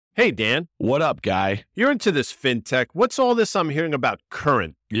Hey, Dan. What up, guy? You're into this fintech. What's all this I'm hearing about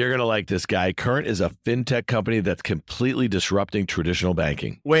Current? You're going to like this guy. Current is a fintech company that's completely disrupting traditional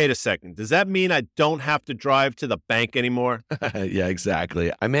banking. Wait a second. Does that mean I don't have to drive to the bank anymore? Yeah,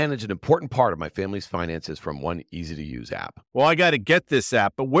 exactly. I manage an important part of my family's finances from one easy-to-use app. Well, I got to get this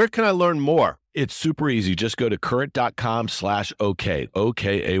app, but where can I learn more? It's super easy. Just go to current.com/OK,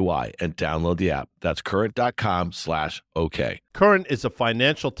 OKAY, and download the app. That's current.com/OK. Current is a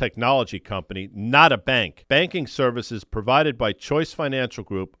financial technology company, not a bank. Banking services provided by Choice Financial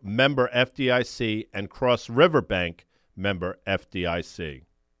Group, member FDIC, and Cross River Bank, member FDIC.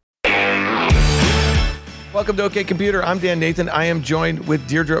 Welcome to OK Computer. I'm Dan Nathan. I am joined with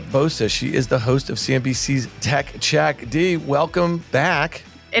Deirdre Bosa. She is the host of CNBC's Tech Check. Dee, welcome back.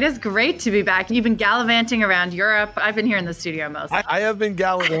 It is great to be back. You've been gallivanting around Europe. I've been here in the studio most. I have been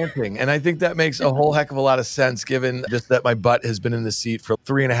gallivanting, and I think that makes a whole heck of a lot of sense given just that my butt has been in the seat for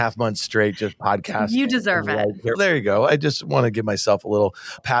 3.5 months straight, just podcasting. You deserve it. There you go. I just want to give myself a little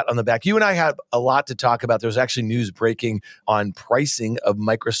pat on the back. You and I have a lot to talk about. There's actually news breaking on pricing of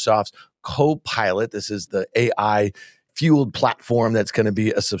Microsoft's Copilot. This is the AI fueled platform that's going to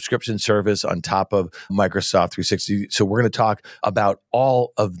be a subscription service on top of Microsoft 360. So we're going to talk about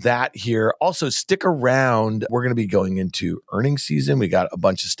all of that here. Also, stick around. We're going to be going into earnings season. We got a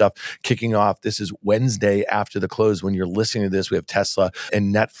bunch of stuff kicking off. This is Wednesday after the close. When you're listening to this, we have Tesla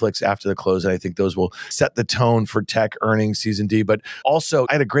and Netflix after the close. And I think those will set the tone for tech earnings season D. But also,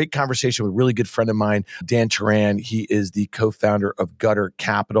 I had a great conversation with a really good friend of mine, Dan Teran. He is the co-founder of Gutter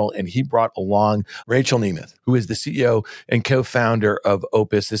Capital, and he brought along Rachael Nemeth, who is the CEO and co-founder of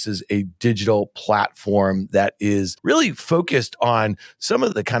Opus. This is a digital platform that is really focused on some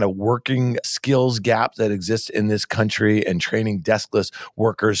of the kind of working skills gaps that exist in this country and training deskless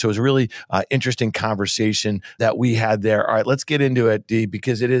workers. So it was a really interesting conversation that we had there. All right, let's get into it, Dee,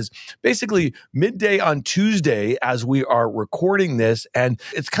 because it is basically midday on Tuesday as we are recording this. And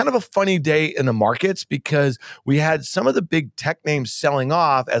it's kind of a funny day in the markets because we had some of the big tech names selling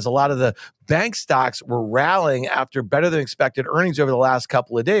off as a lot of the bank stocks were rallying after better than expected earnings over the last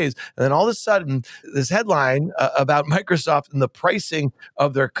couple of days. And then all of a sudden, this headline about Microsoft and the pricing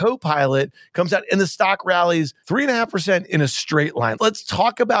of their Copilot comes out and the stock rallies 3.5% in a straight line. Let's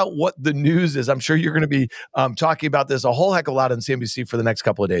talk about what the news is. I'm sure you're going to be talking about this a whole heck of a lot on CNBC for the next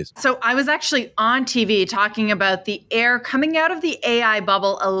couple of days. So I was actually on TV talking about the air coming out of the AI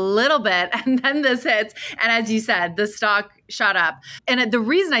bubble a little bit, and then this hits. And as you said, the stock shot up. And the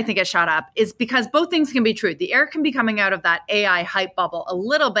reason I think it shot up is because both things can be true. The air can be coming out of that AI hype bubble a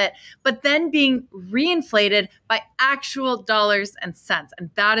little bit, but then being reinflated by actual dollars and cents. And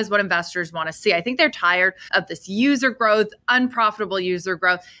that is what investors want to see. I think they're tired of this user growth, unprofitable user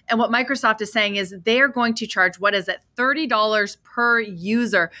growth. And what Microsoft is saying is they're going to charge, what is it, $30 per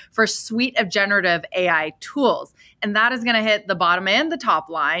user for a suite of generative AI tools. And that is going to hit the bottom and the top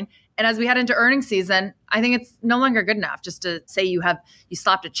line. And as we head into earnings season, I think it's no longer good enough just to say you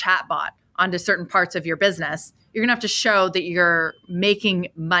slapped a chat bot onto certain parts of your business. You're going to have to show that you're making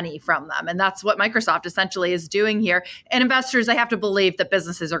money from them. And that's what Microsoft essentially is doing here. And investors, they have to believe that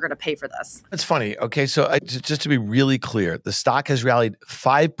businesses are going to pay for this. That's funny. Okay, so just to be really clear, the stock has rallied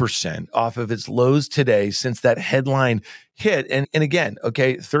 5% off of its lows today since that headline hit. And again,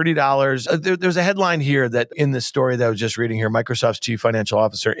 okay, $30. There's a headline here that in the story that I was just reading here, Microsoft's chief financial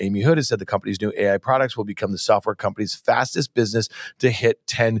officer, Amy Hood, has said the company's new AI products will become the software company's fastest business to hit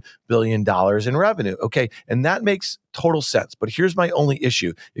 $10 billion in revenue. Okay, and that makes total sense. But here's my only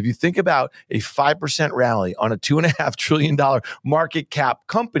issue. If you think about a 5% rally on a $2.5 trillion market cap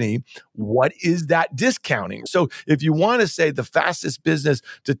company, what is that discounting? So if you want to say the fastest business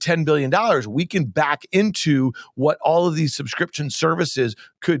to $10 billion, we can back into what all of these subscription services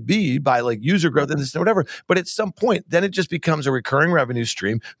could be by like user growth and this and whatever. But at some point, then it just becomes a recurring revenue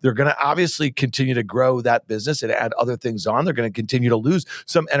stream. They're going to obviously continue to grow that business and add other things on. They're going to continue to lose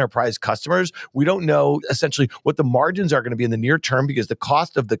some enterprise customers. We don't know essentially what the margins are going to be in the near term because the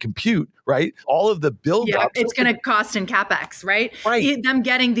cost of the compute, right? All of the build up. It's going to cost in CapEx, right? Right. Them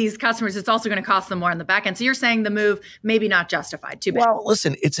getting these customers, it's also going to cost them more on the back end. So you're saying the move maybe not justified, too big. Well,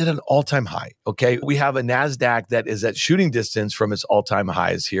 listen, it's at an all-time high, okay? We have a NASDAQ that is at shooting distance from its all-time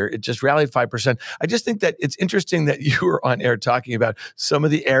highs here. It just rallied 5%. I just think that it's interesting that you were on air talking about some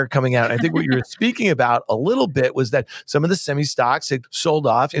of the air coming out. I think what you were speaking about a little bit was that some of the semi stocks had sold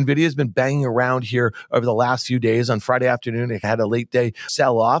off. NVIDIA has been banging around here over the last few days. On Friday afternoon, it had a late day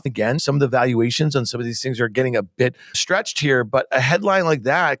sell off. Again, some of the valuations on some of these things are getting a bit stretched here, but a headline like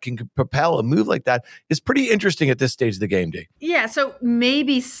that can propel a move like that is pretty interesting at this stage of the game, Dee. Yeah, so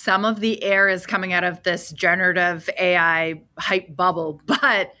maybe some of the air is coming out of this generative AI hype bubble, but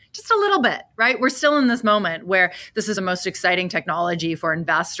but just a little bit, right? We're still in this moment where this is the most exciting technology for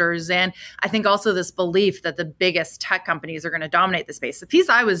investors. And I think also this belief that the biggest tech companies are going to dominate the space. The piece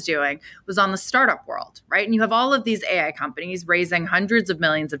I was doing was on the startup world, right? And you have all of these AI companies raising hundreds of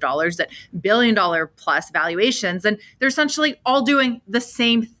millions of dollars at billion-dollar plus valuations, and they're essentially all doing the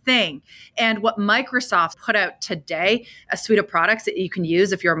same thing. And what Microsoft put out today, a suite of products that you can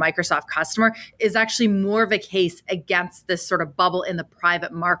use if you're a Microsoft customer, is actually more of a case against this sort of bubble in the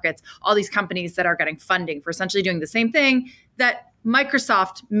private markets. All these companies that are getting funding for essentially doing the same thing that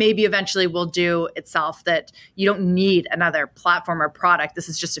Microsoft maybe eventually will do itself, that you don't need another platform or product. This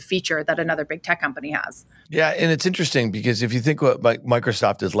is just a feature that another big tech company has. Yeah, and it's interesting because if you think what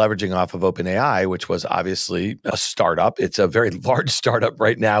Microsoft is leveraging off of OpenAI, which was obviously a startup, it's a very large startup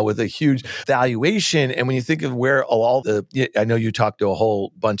right now with a huge valuation. And when you think of where I know you talk to a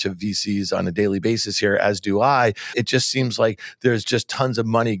whole bunch of VCs on a daily basis here, as do I, it just seems like there's just tons of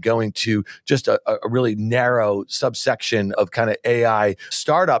money going to just a really narrow subsection of kind of AI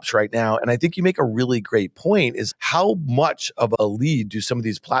startups right now. And I think you make a really great point, is how much of a lead do some of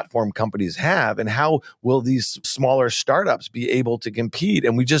these platform companies have, and how will these smaller startups be able to compete?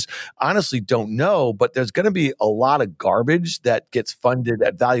 And we just honestly don't know, but there's going to be a lot of garbage that gets funded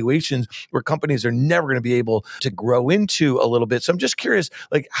at valuations where companies are never going to be able to grow into a little bit. So I'm just curious,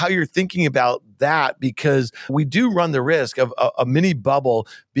 like, how you're thinking about that, because we do run the risk of a mini bubble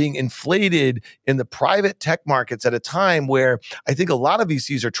being inflated in the private tech markets at a time where I think a lot of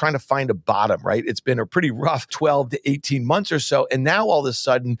VCs are trying to find a bottom, right? It's been a pretty rough 12 to 18 months or so. And now all of a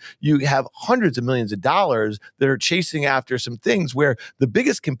sudden you have hundreds of millions of dollars that are chasing after some things where the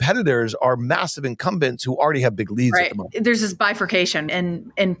biggest competitors are massive incumbents who already have big leads at the moment. There's this bifurcation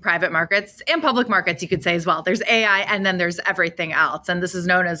in private markets and public markets, you could say as well. There's AI and then there's everything else. And this is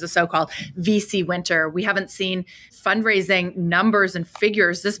known as the so-called VC winter. We haven't seen fundraising numbers and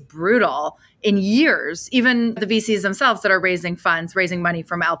figures this brutal in years, even the VCs themselves that are raising funds, raising money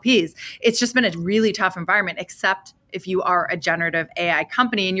from LPs. It's just been a really tough environment, except if you are a generative AI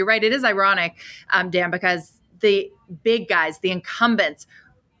company. And you're right, it is ironic, Dan, because the big guys, the incumbents,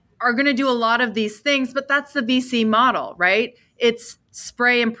 are going to do a lot of these things, but that's the VC model, right? It's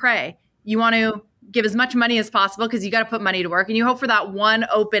spray and pray. You want to give as much money as possible because you got to put money to work, and you hope for that one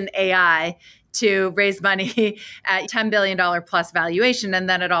open AI to raise money at $10 billion plus valuation, and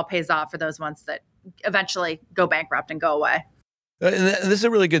then it all pays off for those ones that eventually go bankrupt and go away. And this is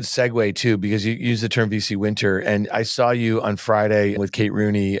a really good segue too, because you use the term VC winter, and I saw you on Friday with Kate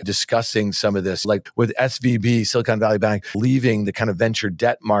Rooney discussing some of this, like with SVB, Silicon Valley Bank, leaving the kind of venture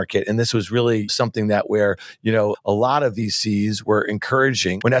debt market. And this was really something that where, a lot of VCs were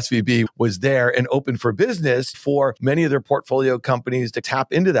encouraging when SVB was there and open for business for many of their portfolio companies to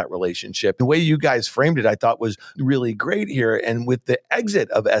tap into that relationship. The way you guys framed it, I thought was really great here. And with the exit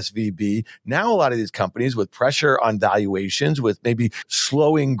of SVB, now a lot of these companies with pressure on valuations, with maybe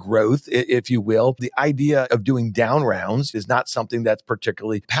slowing growth, if you will. The idea of doing down rounds is not something that's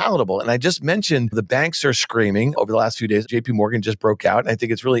particularly palatable. And I just mentioned the banks are screaming over the last few days. JP Morgan just broke out. And I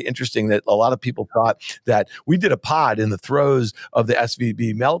think it's really interesting that a lot of people thought that we did a pod in the throes of the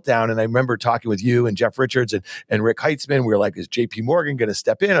SVB meltdown. And I remember talking with you and Jeff Richards and Rick Heitzman. We were like, is JP Morgan going to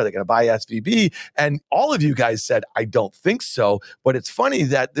step in? Are they going to buy SVB? And all of you guys said, I don't think so. But it's funny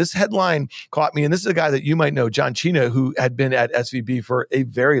that this headline caught me. And this is a guy that you might know, John Chena, who had been at SVB for a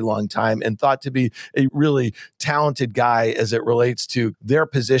very long time and thought to be a really talented guy as it relates to their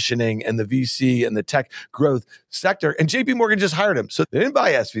positioning and the VC and the tech growth sector. And JP Morgan just hired him. So they didn't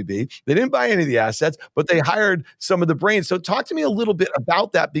buy SVB. They didn't buy any of the assets, but they hired some of the brains. So talk to me a little bit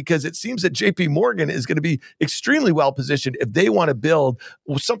about that, because it seems that JP Morgan is going to be extremely well positioned if they want to build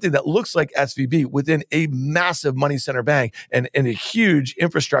something that looks like SVB within a massive money center bank and a huge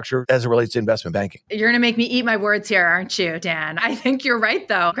infrastructure as it relates to investment banking. You're going to make me eat my words here, aren't you, Dan? I think you're right,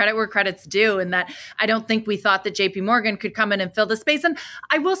 though. Credit where credit's due, in that I don't think we thought that JP Morgan could come in and fill the space. And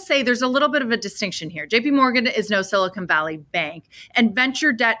I will say there's a little bit of a distinction here. JP Morgan is no Silicon Valley Bank, and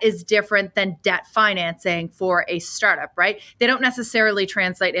venture debt is different than debt financing for a startup, right? They don't necessarily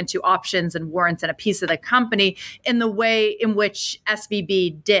translate into options and warrants and a piece of the company in the way in which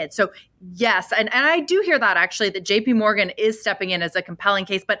SVB did. So yes, and I do hear that actually, that JP Morgan is stepping in as a compelling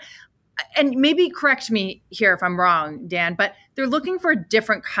case, but and maybe correct me here if I'm wrong, Dan, but they're looking for a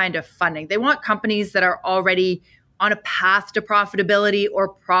different kind of funding. They want companies that are already on a path to profitability or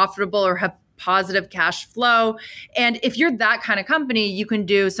profitable or have positive cash flow. And if you're that kind of company, you can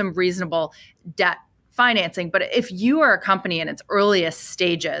do some reasonable debt financing. But if you are a company in its earliest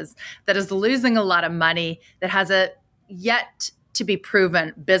stages that is losing a lot of money, that has a yet to be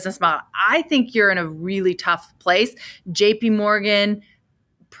proven business model, I think you're in a really tough place. JP Morgan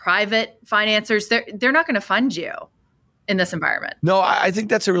private financiers, they're not going to fund you in this environment. No, I think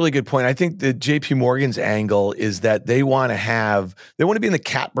that's a really good point. I think that JP Morgan's angle is that they want to be in the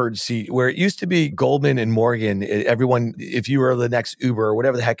catbird seat where it used to be Goldman and Morgan. Everyone, if you were the next Uber or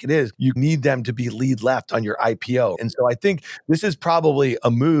whatever the heck it is, you need them to be lead left on your IPO. And so I think this is probably a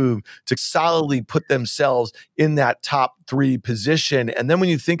move to solidly put themselves in that top 3 position. And then when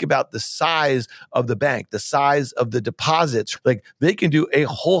you think about the size of the bank, the size of the deposits, like they can do a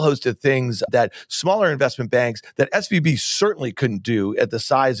whole host of things that smaller investment banks, that SVB certainly couldn't do at the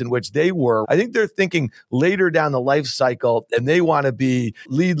size in which they were. I think they're thinking later down the life cycle, and they want to be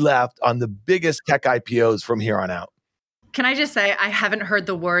lead left on the biggest tech IPOs from here on out. Can I just say, I haven't heard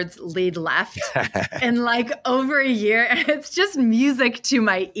the words lead left in like over a year, and it's just music to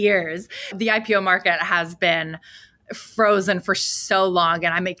my ears. The IPO market has been frozen for so long,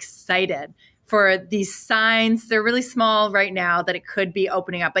 and I'm excited for these signs. They're really small right now that it could be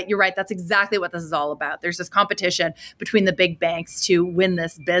opening up. But you're right, that's exactly what this is all about. There's this competition between the big banks to win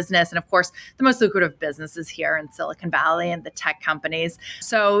this business. And of course, the most lucrative businesses here in Silicon Valley and the tech companies.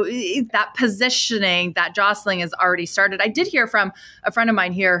 So that positioning, that jostling has already started. I did hear from a friend of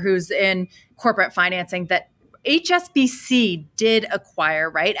mine here who's in corporate financing that HSBC did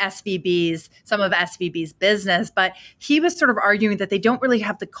acquire, right, some of SVB's business, but he was sort of arguing that they don't really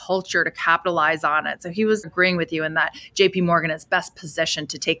have the culture to capitalize on it. So he was agreeing with you in that JP Morgan is best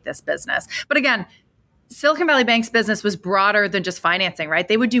positioned to take this business. But again, Silicon Valley Bank's business was broader than just financing, right?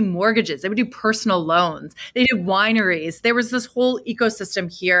 They would do mortgages. They would do personal loans. They did wineries. There was this whole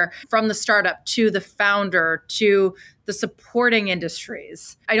ecosystem here from the startup to the founder to the supporting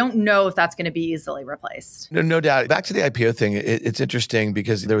industries. I don't know if that's going to be easily replaced. No doubt. Back to the IPO thing, it's interesting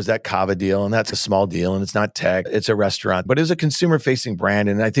because there was that Kava deal, and that's a small deal, and it's not tech, it's a restaurant, but it's a consumer-facing brand.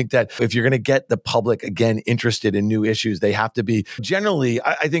 And I think that if you're going to get the public, again, interested in new issues, they have to be generally,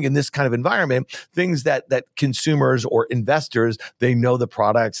 I think in this kind of environment, things that consumers or investors, they know the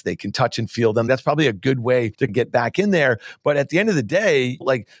products, they can touch and feel them. That's probably a good way to get back in there. But at the end of the day,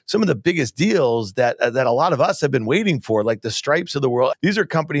 like some of the biggest deals that a lot of us have been waiting for, like the Stripes of the world. These are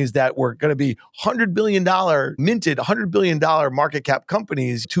companies that were going to be $100 billion, minted $100 billion market cap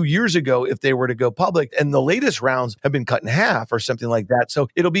companies 2 years ago if they were to go public. And the latest rounds have been cut in half or something like that. So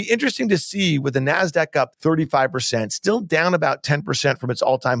it'll be interesting to see with the NASDAQ up 35%, still down about 10% from its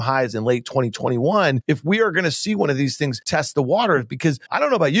all-time highs in late 2021, if we are going to see one of these things test the waters. Because I don't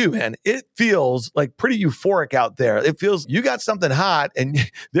know about you, man, it feels like pretty euphoric out there. It feels you got something hot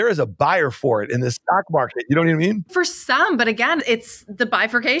and there is a buyer for it in the stock market. You know what I mean? For some, but again, it's the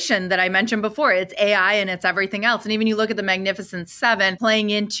bifurcation that I mentioned before. It's AI and it's everything else. And even you look at the Magnificent Seven playing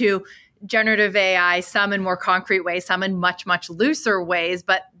into generative AI, some in more concrete ways, some in much, much looser ways,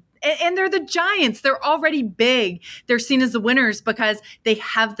 and they're the giants. They're already big. They're seen as the winners because they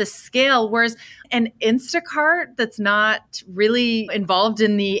have the scale. Whereas an Instacart that's not really involved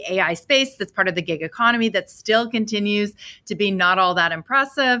in the AI space, that's part of the gig economy, that still continues to be not all that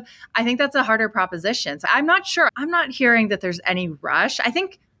impressive, I think that's a harder proposition. So I'm not sure. I'm not hearing that there's any rush. I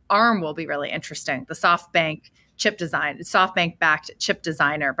think ARM will be really interesting, the SoftBank-backed chip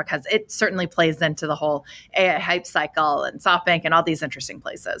designer, because it certainly plays into the whole AI hype cycle and SoftBank and all these interesting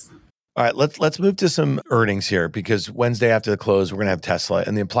places. All right, let's move to some earnings here, because Wednesday after the close, we're going to have Tesla,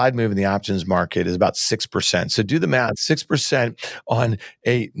 and the implied move in the options market is about 6%. So do the math, 6% on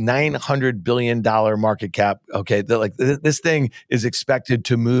a $900 billion market cap. Okay, this thing is expected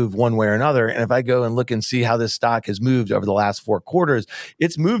to move one way or another. And if I go and look and see how this stock has moved over the last 4 quarters,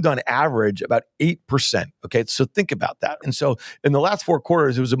 it's moved on average about 8%. Okay, so think about that. And so in the last 4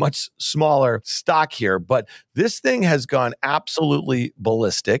 quarters, it was a much smaller stock here, but this thing has gone absolutely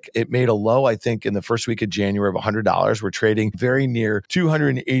ballistic. It made a low, I think, in the first week of January of $100. We're trading very near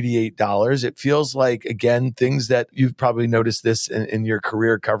 $288. It feels like, again, things that you've probably noticed this in your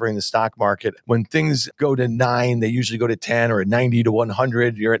career covering the stock market. When things go to 9, they usually go to 10, or 90 to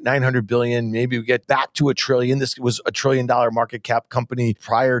 100. You're at 900 billion. Maybe we get back to $1 trillion. This was $1 trillion market cap company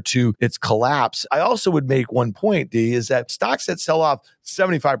prior to its collapse. I also would make one point, D, is that stocks that sell off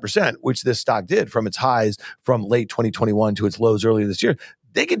 75%, which this stock did from its highs from late 2021 to its lows earlier this year,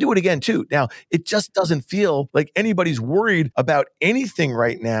 they can do it again too. Now, it just doesn't feel like anybody's worried about anything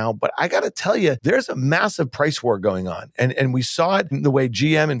right now, but I got to tell you, there's a massive price war going on. And we saw it in the way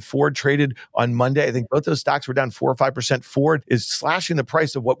GM and Ford traded on Monday. I think both those stocks were down 4 or 5%. Ford is slashing the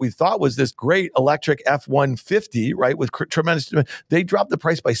price of what we thought was this great electric F-150, right, with tremendous demand. They dropped the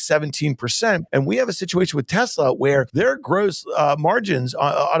price by 17%. And we have a situation with Tesla where their gross margins,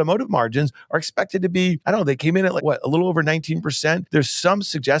 automotive margins, are expected to be, I don't know, they came in at a little over 19%. There's some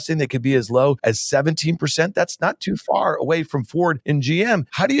some suggesting they could be as low as 17%. That's not too far away from Ford and GM.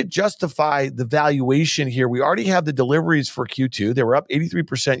 How do you justify the valuation here? We already have the deliveries for Q2. They were up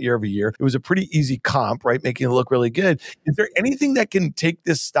 83% year over year. It was a pretty easy comp, right? Making it look really good. Is there anything that can take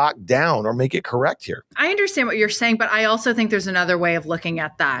this stock down or make it correct here? I understand what you're saying, but I also think there's another way of looking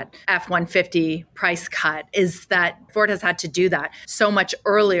at that F-150 price cut is that Ford has had to do that so much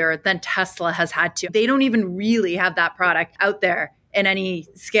earlier than Tesla has had to. They don't even really have that product out there in any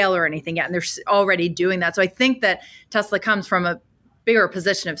scale or anything yet, and they're already doing that. So I think that Tesla comes from a bigger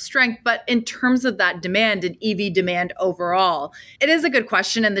position of strength. But in terms of that demand and EV demand overall, it is a good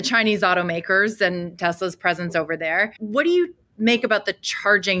question. And the Chinese automakers and Tesla's presence over there, what do you make about the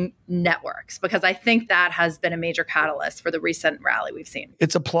charging networks? Because I think that has been a major catalyst for the recent rally we've seen.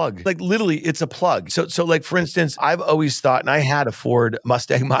 It's a plug. Like literally, it's a plug. So like for instance, I've always thought, and I had a Ford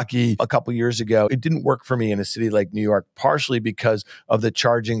Mustang Mach-E a couple years ago. It didn't work for me in a city like New York, partially because of the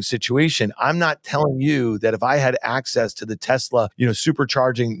charging situation. I'm not telling you that if I had access to the Tesla,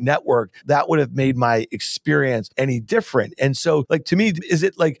 supercharging network, that would have made my experience any different. And so like to me, is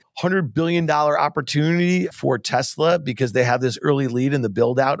it like $100 billion opportunity for Tesla because they have this early lead in the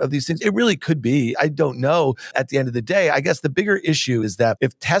build out of these things? It really could be. I don't know. At the end of the day, I guess the bigger issue is that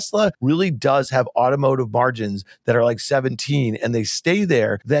if Tesla really does have automotive margins that are like 17 and they stay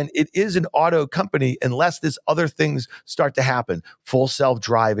there, then it is an auto company unless this other things start to happen. Full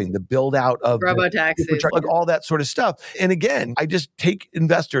self-driving, the build out of robotaxis, like all that sort of stuff. And again, I just take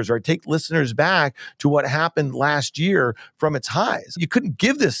investors or take listeners back to what happened last year from its highs. You couldn't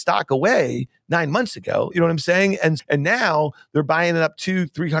give this stock away 9 months ago. You know what I'm saying? And now they're buying it up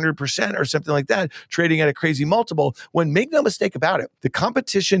 200-300% or something like that, trading at a crazy multiple. When, make no mistake about it, the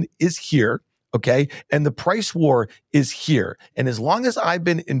competition is here. Okay. And the price war is here. And as long as I've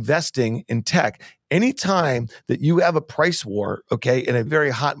been investing in tech, anytime that you have a price war, okay, in a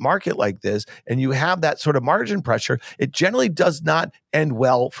very hot market like this, and you have that sort of margin pressure, it generally does not end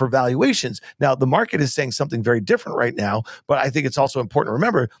well for valuations. Now, the market is saying something very different right now, but I think it's also important to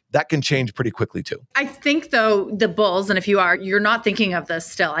remember that can change pretty quickly too. I think though, the bulls, and if you're not thinking of this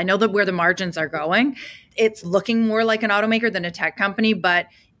still, I know that where the margins are going, it's looking more like an automaker than a tech company, but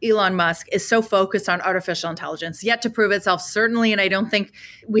Elon Musk is so focused on artificial intelligence, yet to prove itself, certainly. And I don't think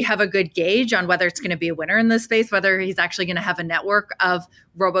we have a good gauge on whether it's going to be a winner in this space, whether he's actually going to have a network of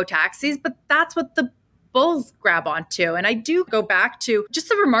robo-taxis. But that's what the bulls grab onto. And I do go back to just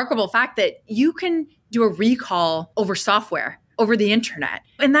the remarkable fact that you can do a recall over software, over the internet.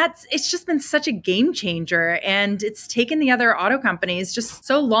 And it's just been such a game changer. And it's taken the other auto companies just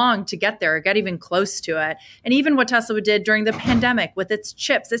so long to get there, or get even close to it. And even what Tesla did during the pandemic with its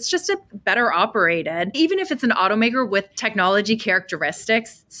chips, it's just a better operated, even if it's an automaker with technology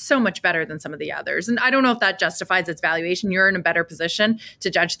characteristics, so much better than some of the others. And I don't know if that justifies its valuation. You're in a better position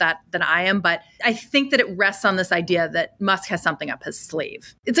to judge that than I am. But I think that it rests on this idea that Musk has something up his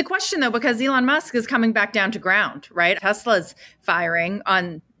sleeve. It's a question though, because Elon Musk is coming back down to ground, right? Tesla's firing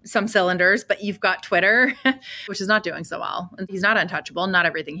on some cylinders, but you've got Twitter, which is not doing so well. And he's not untouchable. Not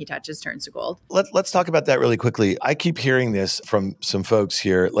everything he touches turns to gold. Let's talk about that really quickly. I keep hearing this from some folks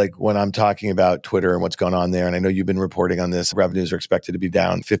here, like when I'm talking about Twitter and what's going on there. And I know you've been reporting on this. Revenues are expected to be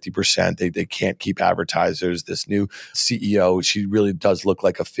down 50%. They can't keep advertisers. This new CEO, she really does look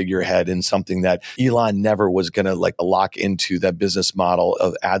like a figurehead in something that Elon never was going to like lock into, that business model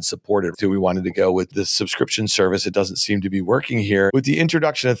of ad supported. So we wanted to go with the subscription service. It doesn't seem to be working here. With the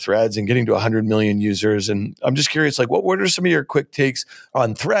introduction of Threads and getting to 100 million users. And I'm just curious, like, what are some of your quick takes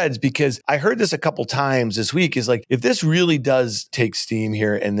on Threads? Because I heard this a couple times this week, is like, if this really does take steam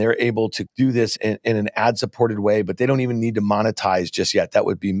here and they're able to do this in an ad-supported way, but they don't even need to monetize just yet, that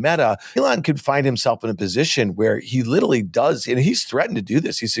would be Meta. Elon could find himself in a position where he literally does, and he's threatened to do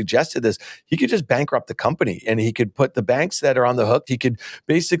this. He suggested this. He could just bankrupt the company, and he could put the banks that are on the hook. He could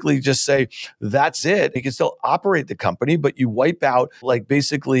basically just say, that's it. He could still operate the company, but you wipe out like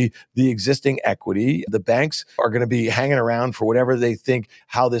basically the existing equity. The banks are going to be hanging around for whatever they think,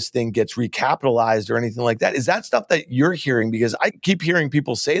 how this thing gets recapitalized or anything like that. Is that stuff that you're hearing? Because I keep hearing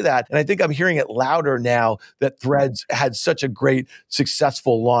people say that, and I think I'm hearing it louder now that Threads had such a great,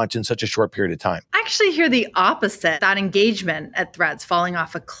 successful launch in such a short period of time. I actually hear the opposite, that engagement at Threads falling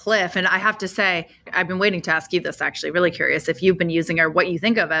off a cliff. And I have to say, I've been waiting to ask you this, actually, really curious if you've been using it or what you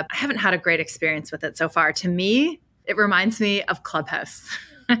think of it. I haven't had a great experience with it so far. To me, it reminds me of Clubhouse.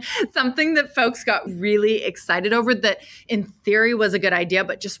 Something that folks got really excited over that in theory was a good idea,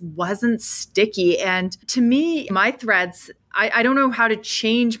 but just wasn't sticky. And to me, my Threads, I don't know how to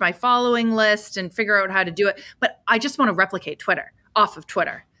change my following list and figure out how to do it, but I just want to replicate Twitter off of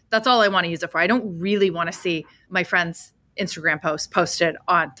Twitter. That's all I want to use it for. I don't really want to see my friends Instagram posts posted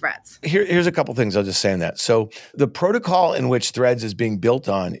on Threads. Here's a couple things I'll just say on that. So the protocol in which Threads is being built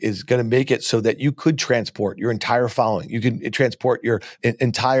on is going to make it so that you could transport your entire following. You can transport your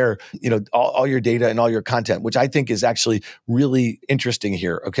entire, all your data and all your content, which I think is actually really interesting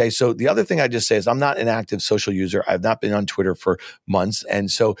here. Okay. So the other thing I just say is I'm not an active social user. I've not been on Twitter for months. And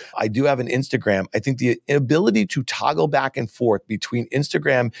so I do have an Instagram. I think the ability to toggle back and forth between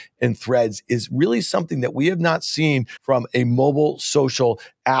Instagram and Threads is really something that we have not seen from a mobile social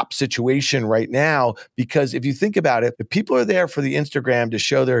app situation right now, because if you think about it, if people are there for the Instagram to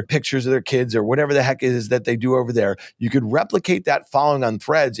show their pictures of their kids or whatever the heck it is that they do over there, you could replicate that following on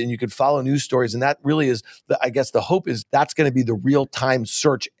Threads and you could follow news stories. And that really is, I guess the hope is that's going to be the real-time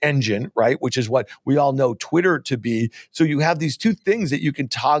search engine, right? Which is what we all know Twitter to be. So you have these two things that you can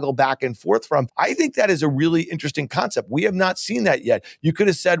toggle back and forth from. I think that is a really interesting concept. We have not seen that yet. You could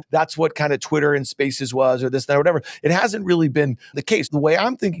have said that's what kind of Twitter and Spaces was or this, that, or whatever. It hasn't really been the case. The way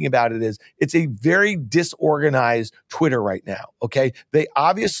I'm thinking about it is it's a very disorganized Twitter right now. Okay. They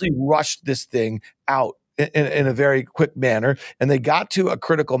obviously rushed this thing out in a very quick manner. And they got to a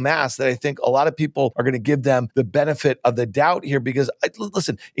critical mass that I think a lot of people are going to give them the benefit of the doubt here because,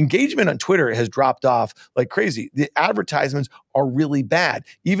 listen, engagement on Twitter has dropped off like crazy. The advertisements are really bad.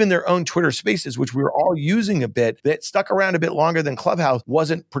 Even their own Twitter Spaces, which we were all using a bit, that stuck around a bit longer than Clubhouse,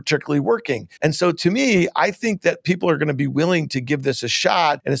 wasn't particularly working. And so to me, I think that people are going to be willing to give this a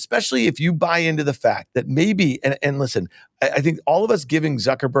shot. And especially if you buy into the fact that maybe, and listen, I think all of us giving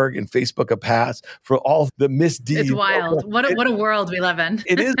Zuckerberg and Facebook a pass for all the misdeeds. It's wild. What a world we live in.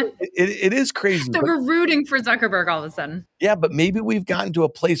 It is crazy. So we're rooting for Zuckerberg all of a sudden. Yeah, but maybe we've gotten to a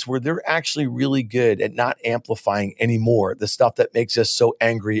place where they're actually really good at not amplifying anymore the stuff that makes us so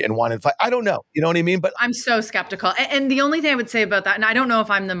angry and want to fight. I don't know. You know what I mean? But I'm so skeptical. And the only thing I would say about that, and I don't know if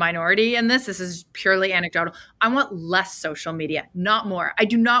I'm the minority in this is purely anecdotal. I want less social media, not more. I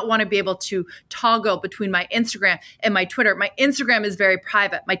do not want to be able to toggle between my Instagram and my Twitter. My Instagram is very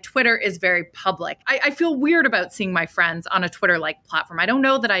private. My Twitter is very public. I feel weird about seeing my friends on a Twitter-like platform. I don't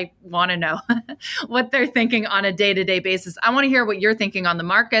know that I want to know what they're thinking on a day-to-day basis. I want to hear what you're thinking on the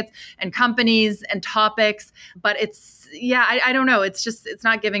markets and companies and topics, but I don't know. It's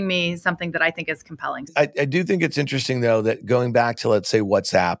not giving me something that I think is compelling. I do think it's interesting, though, that going back to, let's say,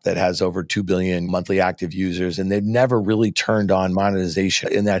 WhatsApp that has over 2 billion monthly active users, and they've never really turned on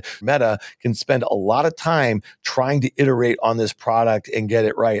monetization, in that Meta can spend a lot of time trying to iterate on this product and get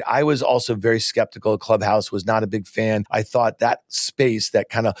it right. I was also very skeptical. Clubhouse was not a big fan. I thought that space, that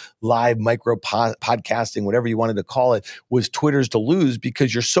kind of live micro podcasting, whatever you wanted to call it, was Twitter's to lose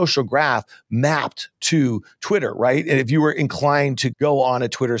because your social graph mapped to Twitter, right? And if you were inclined to go on a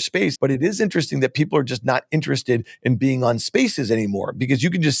Twitter space, but it is interesting that people are just not interested in being on spaces anymore because you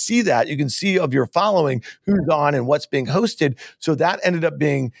can just see that. You can see of your following who's on and what's being hosted. So that ended up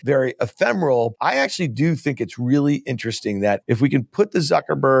being very ephemeral. I actually do think it's really interesting that if we can put the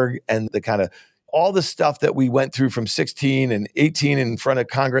Zuckerberg and the kind of all the stuff that we went through from 16 and 18 in front of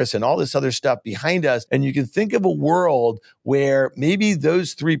Congress and all this other stuff behind us. And you can think of a world where maybe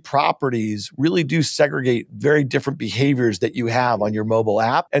those three properties really do segregate very different behaviors that you have on your mobile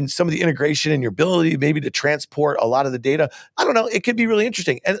app and some of the integration and your ability maybe to transport a lot of the data. I don't know. It could be really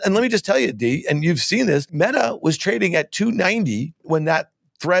interesting. And let me just tell you, Dee, and you've seen this, Meta was trading at 290 when that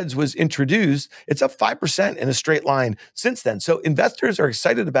Threads was introduced. It's up 5% in a straight line since then. So investors are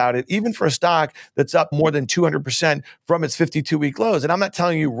excited about it, even for a stock that's up more than 200% from its 52-week lows. And I'm not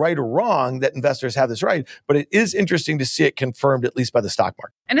telling you right or wrong that investors have this right, but it is interesting to see it confirmed, at least by the stock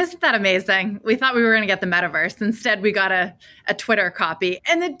market. And isn't that amazing? We thought we were going to get the metaverse. Instead, we got a Twitter copy.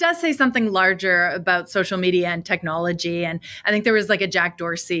 And it does say something larger about social media and technology. And I think there was like a Jack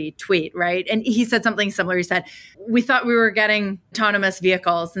Dorsey tweet, right? And he said something similar. He said, we thought we were getting autonomous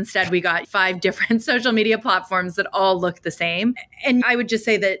vehicles. Instead, we got 5 different social media platforms that all look the same. And I would just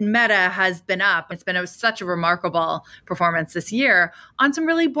say that Meta has been up. It's been such a remarkable performance this year on some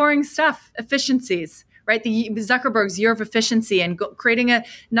really boring stuff, efficiencies. Right, the Zuckerberg's year of efficiency and creating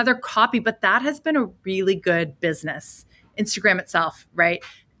another copy, but that has been a really good business. Instagram itself, right,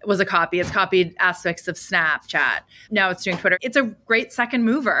 was a copy. It's copied aspects of Snapchat. Now it's doing Twitter. It's a great second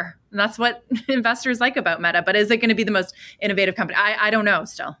mover. And that's what investors like about Meta. But is it going to be the most innovative company? I don't know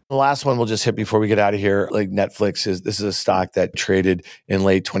still. The last one we'll just hit before we get out of here, like Netflix this is a stock that traded in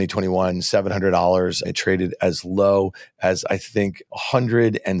late 2021, $700. It traded as low as I think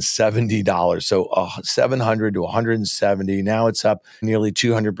 $170. So $700 to $170. Now it's up nearly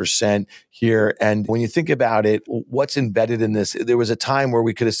 200% here. And when you think about it, what's embedded in this? There was a time where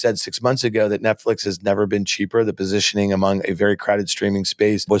we could have said 6 months ago that Netflix has never been cheaper. The positioning among a very crowded streaming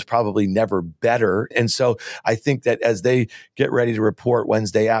space was probably probably never better. And so I think that as they get ready to report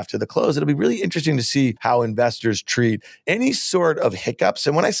Wednesday after the close, it'll be really interesting to see how investors treat any sort of hiccups.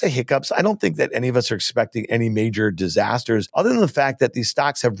 And when I say hiccups, I don't think that any of us are expecting any major disasters, other than the fact that these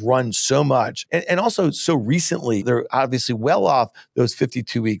stocks have run so much and also so recently. They're obviously well off those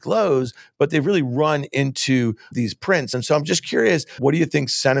 52-week lows, but they've really run into these prints. And so I'm just curious, what do you think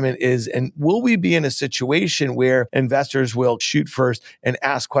sentiment is? And will we be in a situation where investors will shoot first and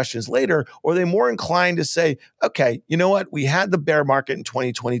ask questions later? Or are they more inclined to say, okay, you know what? We had the bear market in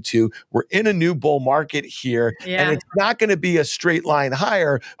 2022. We're in a new bull market here, and it's not going to be a straight line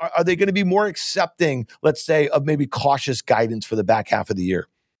higher. Are they going to be more accepting, let's say, of maybe cautious guidance for the back half of the year?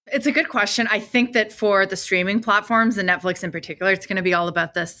 It's a good question. I think that for the streaming platforms and Netflix in particular, it's going to be all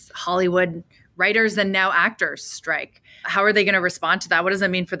about this Hollywood writers and now actors strike. How are they going to respond to that? What does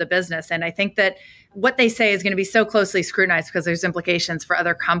that mean for the business? And I think that what they say is going to be so closely scrutinized because there's implications for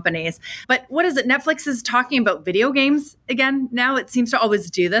other companies. But what is it? Netflix is talking about video games again now. It seems to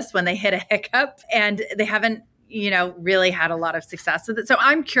always do this when they hit a hiccup, and they haven't really had a lot of success with it. So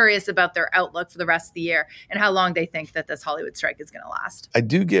I'm curious about their outlook for the rest of the year and how long they think that this Hollywood strike is going to last. I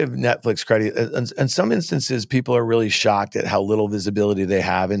do give Netflix credit. In some instances, people are really shocked at how little visibility they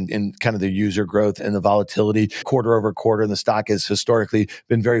have in kind of the user growth and the volatility quarter over quarter. And the stock has historically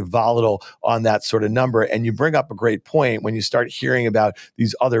been very volatile on that sort of number. And you bring up a great point. When you start hearing about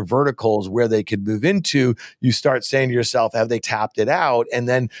these other verticals where they could move into, you start saying to yourself, have they tapped it out? And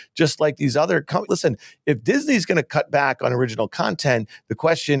then just like these other listen, if Disney's going to cut back on original content, the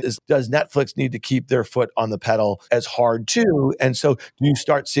question is, does Netflix need to keep their foot on the pedal as hard too? And so do you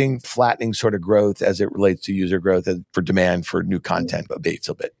start seeing flattening sort of growth as it relates to user growth and for demand for new content abates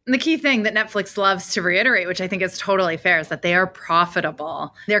a bit? And the key thing that Netflix loves to reiterate, which I think is totally fair, is that they are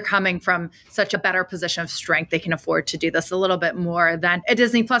profitable. They're coming from such a better position of strength. They can afford to do this a little bit more than a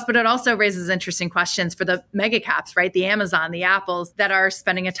Disney Plus, but it also raises interesting questions for the mega caps, right? The Amazon, the Apples that are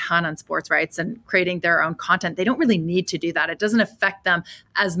spending a ton on sports rights and creating their own content. They don't really need to do that. It doesn't affect them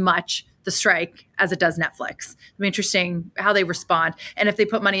as much, the strike, as it does Netflix. It'll be interesting how they respond and if they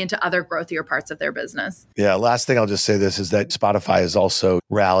put money into other growthier parts of their business. Yeah. Last thing I'll just say this is that Spotify has also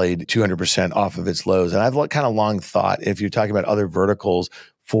rallied 200% off of its lows. And I've kind of long thought, if you're talking about other verticals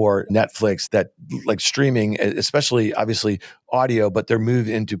for Netflix, that like streaming, especially obviously audio, but their move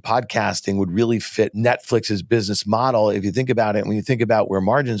into podcasting would really fit Netflix's business model. If you think about it, when you think about where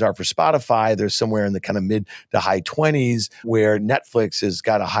margins are for Spotify, there's somewhere in the kind of mid to high 20s, where Netflix has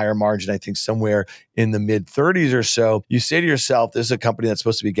got a higher margin, I think somewhere in the mid 30s or so. You say to yourself, this is a company that's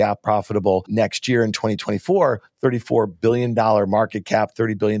supposed to be GAAP profitable next year in 2024, $34 billion market cap,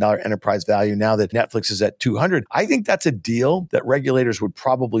 $30 billion enterprise value. Now that Netflix is at 200, I think that's a deal that regulators would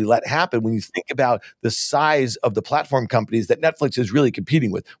probably let happen when you think about the size of the platform companies that Netflix is really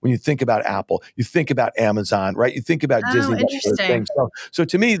competing with. When you think about Apple, you think about Amazon, right? You think about Disney. Interesting. So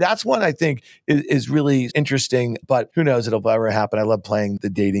to me, that's one I think is really interesting, but who knows if it'll ever happen. I love playing the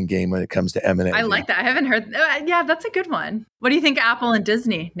dating game when it comes to M&A. I like that. I haven't heard. Yeah, that's a good one. What do you think of Apple and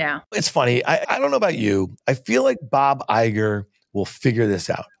Disney now? It's funny. I don't know about you. I feel like Bob Iger will figure this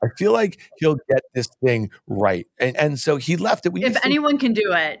out. I feel like he'll get this thing right. And so he left it. If anyone can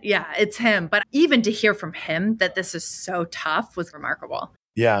do it, yeah, it's him. But even to hear from him that this is so tough was remarkable.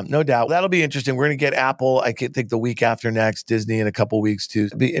 Yeah, no doubt. That'll be interesting. We're going to get Apple, I think the week after next, Disney in a couple of weeks too.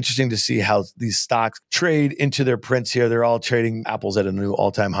 It'll be interesting to see how these stocks trade into their prints here. They're all trading. Apple's at a new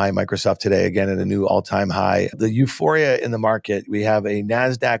all-time high. Microsoft today, again, at a new all-time high. The euphoria in the market, we have a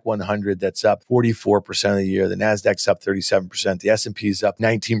NASDAQ 100 that's up 44% of the year. The NASDAQ's up 37%. The S&P's up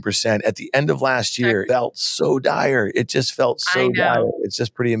 19%. At the end of last year, it felt so dire. It just felt so dire. It's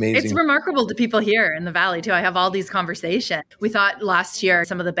just pretty amazing. It's remarkable to people here in the Valley too. I have all these conversations. We thought last year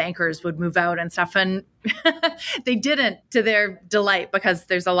some of the bankers would move out and stuff, and they didn't, to their delight, because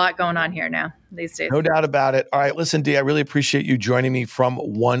there's a lot going on here now these days. No doubt about it. All right, listen, Dee, I really appreciate you joining me from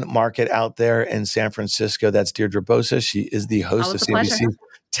one market out there in San Francisco. That's Deirdre Bosa. She is the host of CNBC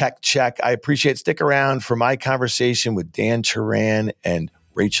Tech Check. I appreciate it. Stick around for my conversation with Dan Teran and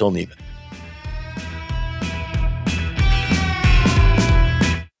Rachael Nemeth.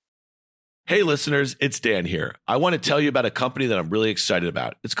 Hey listeners, it's Dan here. I want to tell you about a company that I'm really excited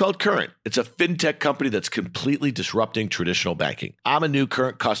about. It's called Current. It's a fintech company that's completely disrupting traditional banking. I'm a new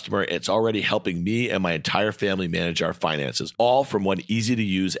Current customer. It's already helping me and my entire family manage our finances, all from one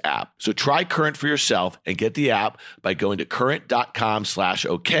easy-to-use app. So try Current for yourself and get the app by going to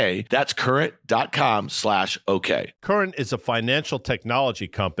current.com/OK. That's current.com/OK. Current is a financial technology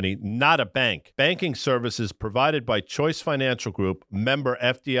company, not a bank. Banking services provided by Choice Financial Group, member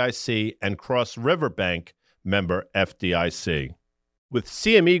FDIC, and Cross River Bank, member FDIC. With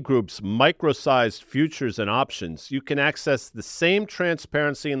CME Group's micro-sized futures and options, you can access the same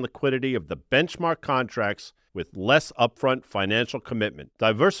transparency and liquidity of the benchmark contracts with less upfront financial commitment.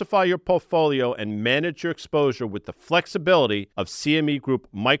 Diversify your portfolio and manage your exposure with the flexibility of CME Group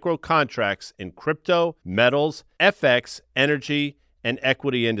micro contracts in crypto, metals, FX, energy, and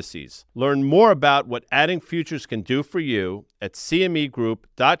equity indices. Learn more about what adding futures can do for you at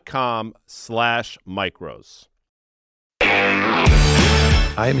cmegroup.com/micros.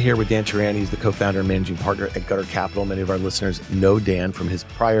 I am here with Dan Teran. He's the co-founder and managing partner at Gutter Capital. Many of our listeners know Dan from his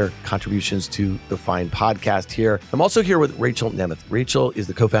prior contributions to the Fine podcast here. I'm also here with Rachael Nemeth. Rachael is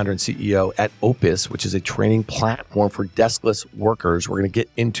the co-founder and CEO at Opus, which is a training platform for deskless workers. We're going to get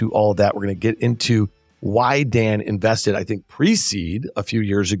into all of that. We're going to get into why Dan invested, I think, pre-seed a few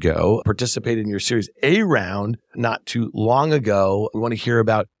years ago, participated in your Series A round not too long ago. We want to hear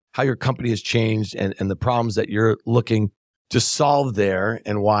about how your company has changed and the problems that you're looking to solve there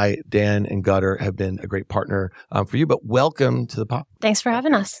and why Dan and Gutter have been a great partner for you. But welcome to the pod. Thanks for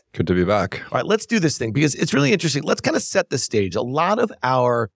having us. Good to be back. All right, let's do this thing because it's really interesting. Let's kind of set the stage. A lot of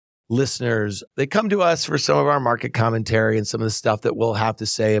our listeners, they come to us for some of our market commentary and some of the stuff that we'll have to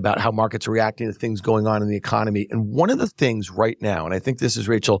say about how markets are reacting to things going on in the economy. And one of the things right now, and I think this is,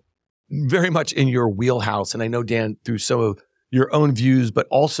 Rachael, very much in your wheelhouse, and I know, Dan, through some of your own views, but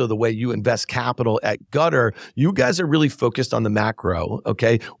also the way you invest capital at Gutter, you guys are really focused on the macro,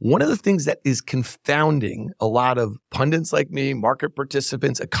 okay? One of the things that is confounding a lot of pundits like me, market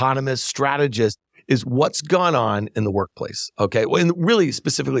participants, economists, strategists, is what's gone on in the workplace, okay? Well, and really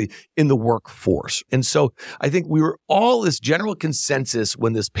specifically in the workforce. And so I think we were all this general consensus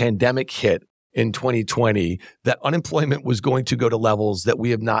when this pandemic hit in 2020 that unemployment was going to go to levels that we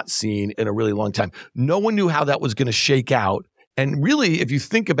have not seen in a really long time. No one knew how that was going to shake out. And really, if you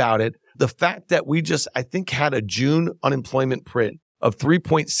think about it, the fact that we just, I think, had a June unemployment print of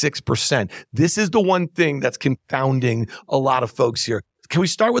 3.6%, this is the one thing that's confounding a lot of folks here. Can we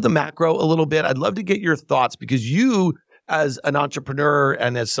start with the macro a little bit? I'd love to get your thoughts because you, as an entrepreneur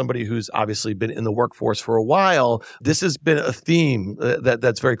and as somebody who's obviously been in the workforce for a while, this has been a theme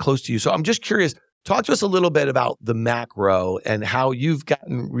that's very close to you. So I'm just curious, talk to us a little bit about the macro and how you've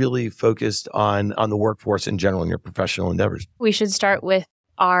gotten really focused on the workforce in general in your professional endeavors. We should start with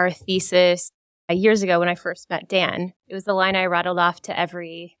our thesis. Years ago when I first met Dan, it was the line I rattled off to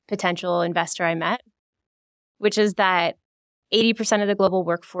every potential investor I met, which is that 80% of the global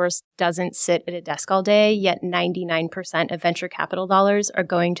workforce doesn't sit at a desk all day, yet 99% of venture capital dollars are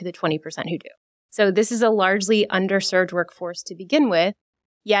going to the 20% who do. So this is a largely underserved workforce to begin with,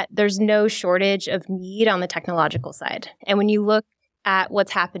 yet there's no shortage of need on the technological side. And when you look at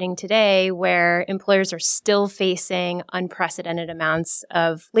what's happening today, where employers are still facing unprecedented amounts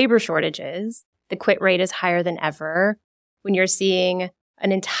of labor shortages, the quit rate is higher than ever. When you're seeing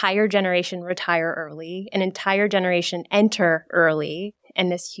an entire generation retire early, an entire generation enter early,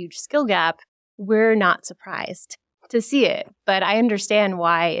 and this huge skill gap, we're not surprised to see it. But I understand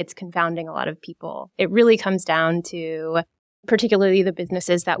why it's confounding a lot of people. It really comes down to particularly the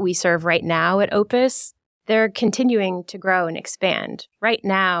businesses that we serve right now at Opus. They're continuing to grow and expand right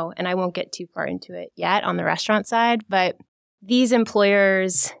now. And I won't get too far into it yet on the restaurant side, but these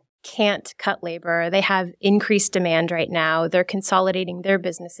employers can't cut labor. They have increased demand right now. They're consolidating their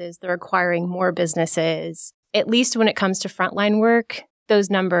businesses. They're acquiring more businesses. At least when it comes to frontline work,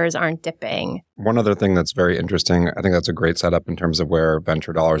 those numbers aren't dipping. One other thing that's very interesting, I think that's a great setup in terms of where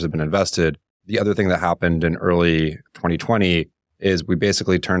venture dollars have been invested. The other thing that happened in early 2020 is we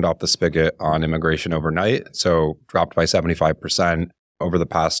basically turned off the spigot on immigration overnight. So dropped by 75%. Over the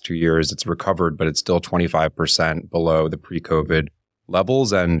past 2 years, it's recovered, but it's still 25% below the pre-COVID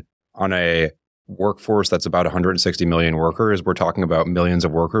levels. And on a workforce that's about 160 million workers, we're talking about millions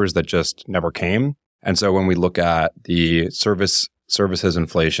of workers that just never came. And so when we look at the services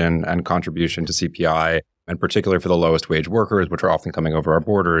inflation and contribution to CPI, and particularly for the lowest wage workers, which are often coming over our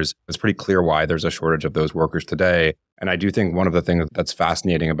borders, it's pretty clear why there's a shortage of those workers today. And I do think one of the things that's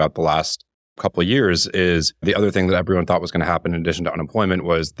fascinating about the last couple of years is the other thing that everyone thought was going to happen in addition to unemployment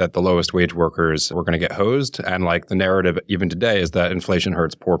was that the lowest wage workers were going to get hosed. And like the narrative even today is that inflation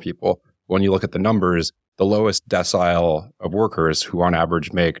hurts poor people. When you look at the numbers, the lowest decile of workers who on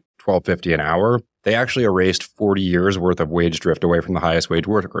average make $12.50 an hour, they actually erased 40 years worth of wage drift away from the highest wage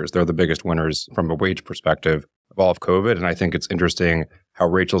workers. They're the biggest winners from a wage perspective of all of COVID. And I think it's interesting how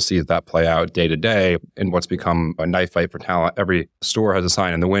Rachael sees that play out day to day in what's become a knife fight for talent. Every store has a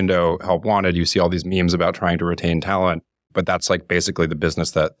sign in the window, help wanted. You see all these memes about trying to retain talent. But that's like basically the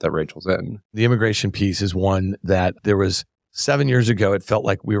business that Rachael's in. The immigration piece is one that there was 7 years ago, it felt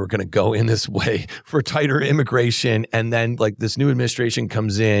like we were going to go in this way for tighter immigration. And then like this new administration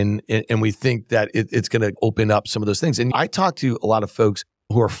comes in and we think that it's going to open up some of those things. And I talk to a lot of folks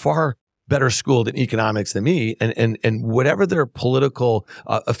who are far better schooled in economics than me. And whatever their political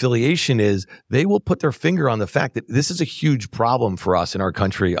affiliation is, they will put their finger on the fact that this is a huge problem for us in our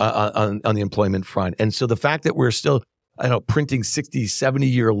country on the employment front. And so the fact that we're still printing 60,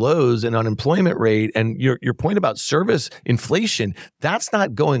 70-year lows in unemployment rate. And your point about service inflation, that's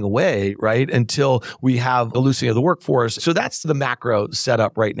not going away, right, until we have a loosening of the workforce. So that's the macro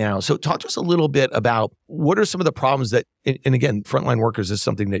setup right now. So talk to us a little bit about what are some of the problems that, and again, frontline workers is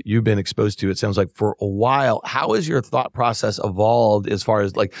something that you've been exposed to, it sounds like, for a while. How has your thought process evolved as far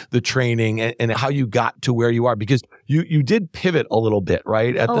as like the training and how you got to where you are? Because you did pivot a little bit,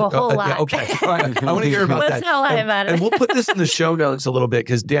 right? A whole lot. Yeah, okay. All right. I want to hear about that. Let's not lie about it. And we'll put this in the show notes a little bit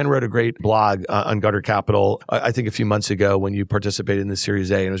because Dan wrote a great blog on Gutter Capital, I think a few months ago when you participated in the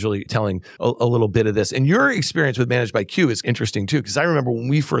Series A and was really telling a little bit of this. And your experience with Managed by Q is interesting too, because I remember when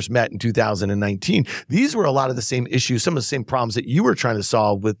we first met in 2019, these were a lot of the same issues, some of the same problems that you were trying to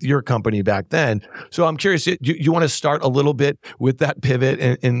solve with your company back then. So I'm curious, you want to start a little bit with that pivot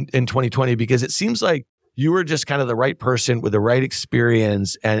in 2020, because it seems like you were just kind of the right person with the right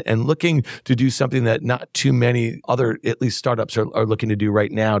experience and looking to do something that not too many other, at least startups, are looking to do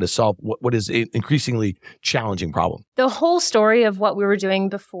right now to solve what is an increasingly challenging problem. The whole story of what we were doing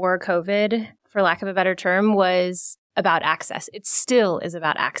before COVID, for lack of a better term, was about access. It still is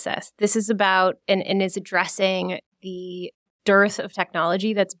about access. This is about and is addressing the dearth of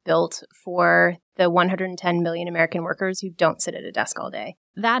technology that's built for the 110 million American workers who don't sit at a desk all day.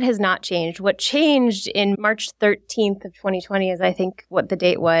 That has not changed. What changed in March 13th of 2020 is, I think, what the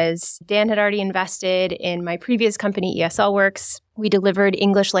date was. Dan had already invested in my previous company, ESL Works. We delivered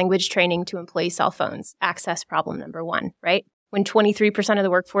English language training to employee cell phones. Access problem number one, right? When 23% of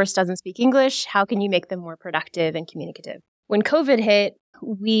the workforce doesn't speak English, how can you make them more productive and communicative? When COVID hit,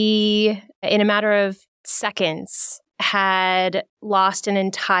 we, in a matter of seconds, had lost an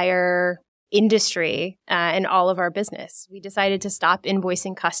entire industry in all of our business. We decided to stop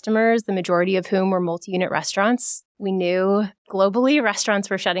invoicing customers, the majority of whom were multi-unit restaurants. We knew globally restaurants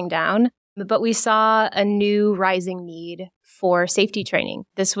were shutting down, but we saw a new rising need for safety training.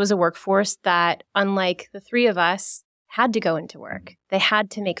 This was a workforce that, unlike the three of us, had to go into work. They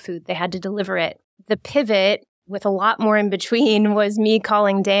had to make food. They had to deliver it. The pivot, with a lot more in between, was me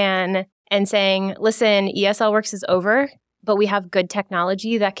calling Dan and saying, listen, ESL Works is over, but we have good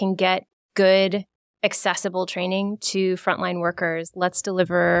technology that can get good, accessible training to frontline workers. Let's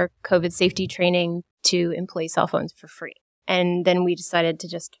deliver COVID safety training to employee cell phones for free. And then we decided to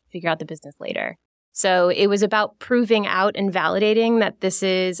just figure out the business later. So it was about proving out and validating that this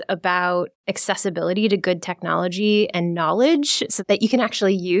is about accessibility to good technology and knowledge so that you can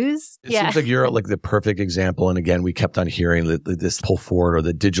actually use. It seems like you're like the perfect example. And again, we kept on hearing this pull forward or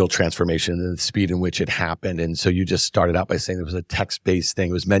the digital transformation and the speed in which it happened. And so you just started out by saying it was a text-based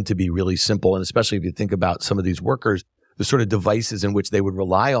thing. It was meant to be really simple. And especially if you think about some of these workers, the sort of devices in which they would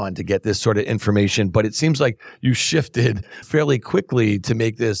rely on to get this sort of information. But it seems like you shifted fairly quickly to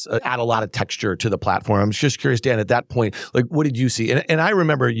make this add a lot of texture to the platform. I'm just curious, Dan, at that point, like, what did you see? And I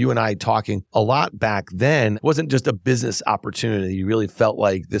remember you and I talking a lot back then. It wasn't just a business opportunity. You really felt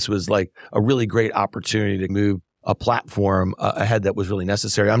like this was like a really great opportunity to move a platform ahead that was really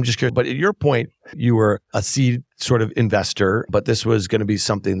necessary. I'm just curious, but at your point, you were a seed sort of investor, but this was going to be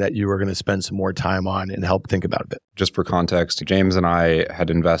something that you were going to spend some more time on and help think about a bit. Just for context, James and I had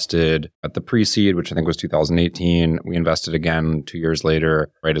invested at the pre-seed, which I think was 2018. We invested again 2 years later,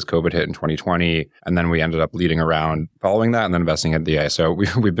 right as COVID hit in 2020. And then we ended up leading around following that and then investing at the A. So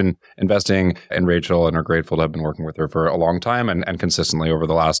we've been investing in Rachael and are grateful to have been working with her for a long time and consistently over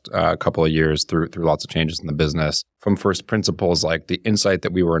the last couple of years through lots of changes in the business. From first principles, like the insight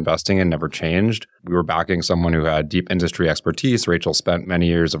that we were investing in never changed. We were backing someone who had deep industry expertise. Rachael spent many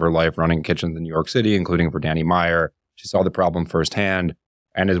years of her life running kitchens in New York City, including for Danny Meyer. She saw the problem firsthand.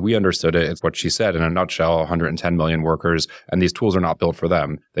 And as we understood it, it's what she said in a nutshell, 110 million workers, and these tools are not built for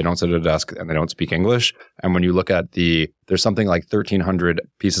them. They don't sit at a desk and they don't speak English. And when you look at there's something like 1,300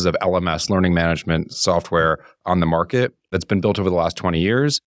 pieces of LMS, learning management software on the market that's been built over the last 20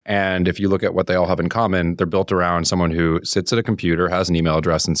 years. And if you look at what they all have in common, they're built around someone who sits at a computer, has an email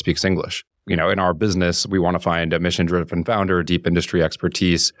address, and speaks English. You know, in our business, we want to find a mission-driven founder, deep industry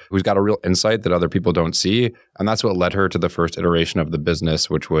expertise, who's got a real insight that other people don't see. And that's what led her to the first iteration of the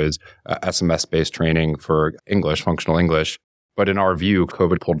business, which was SMS-based training for English, functional English. But in our view,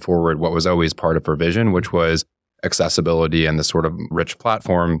 COVID pulled forward what was always part of her vision, which was accessibility and this sort of rich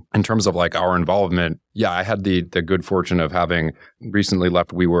platform. In terms of like our involvement, yeah, I had the good fortune of having recently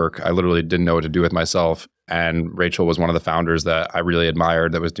left WeWork. I literally didn't know what to do with myself. And Rachael was one of the founders that I really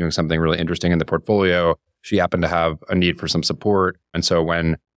admired that was doing something really interesting in the portfolio. She happened to have a need for some support. And so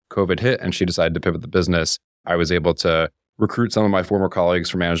when COVID hit and she decided to pivot the business, I was able to recruit some of my former colleagues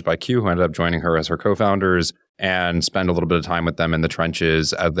from Managed by Q who ended up joining her as her co-founders and spend a little bit of time with them in the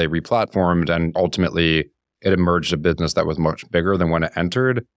trenches as they replatformed. And ultimately, it emerged a business that was much bigger than when it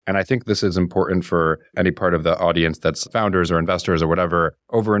entered. And I think this is important for any part of the audience that's founders or investors or whatever.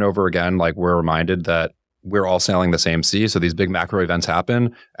 Over and over again, like we're reminded that we're all sailing the same sea. So these big macro events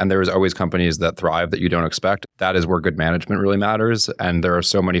happen, and there's always companies that thrive that you don't expect. That is where good management really matters. And there are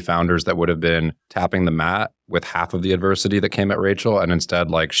so many founders that would have been tapping the mat with half of the adversity that came at Rachael. And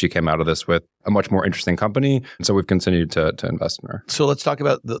instead, like she came out of this with a much more interesting company. And so we've continued to invest in her. So let's talk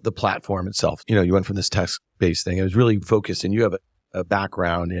about the platform itself. You know, you went from this text-based thing. It was really focused, and you have a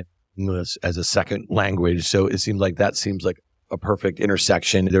background in English as a second language. So it seems like a perfect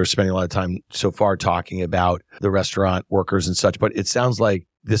intersection. They were spending a lot of time so far talking about the restaurant workers and such, but it sounds like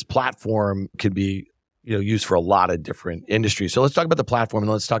this platform could be, you know, used for a lot of different industries. So let's talk about the platform,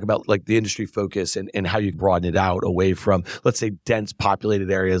 and let's talk about like the industry focus and how you broaden it out away from, let's say, dense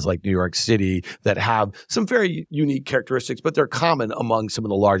populated areas like New York City that have some very unique characteristics, but they're common among some of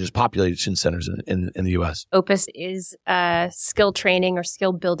the largest population centers in the U.S. Opus is a skill training or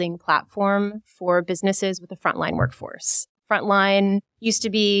skill building platform for businesses with a frontline workforce. Frontline used to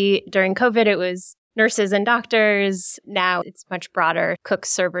be, during COVID, it was nurses and doctors. Now it's much broader: cooks,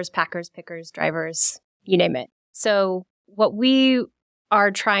 servers, packers, pickers, drivers, you name it. So what we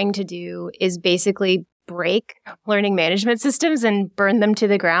are trying to do is basically break learning management systems and burn them to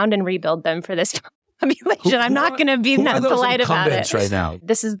the ground and rebuild them for this population. I'm not going to be that polite about it right now.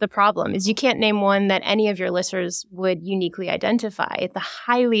 This is the problem, is you can't name one that any of your listeners would uniquely identify. It's a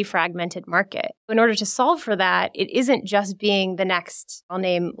highly fragmented market. In order to solve for that, it isn't just being the next, I'll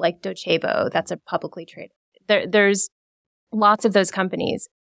name like Docebo, that's a publicly traded. There's lots of those companies.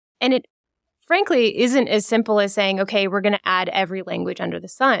 And it frankly isn't as simple as saying, okay, we're going to add every language under the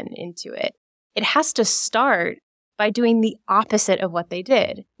sun into it. It has to start by doing the opposite of what they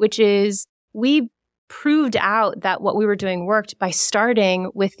did, which is we proved out that what we were doing worked by starting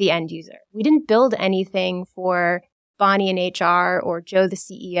with the end user. We didn't build anything for Bonnie in HR or Joe, the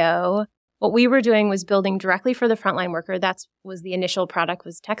CEO. What we were doing was building directly for the frontline worker. That was the initial product,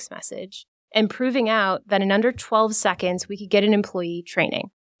 was text message, and proving out that in under 12 seconds, we could get an employee training.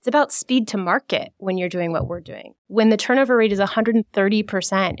 It's about speed to market when you're doing what we're doing. When the turnover rate is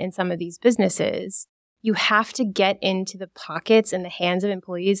 130% in some of these businesses, you have to get into the pockets and the hands of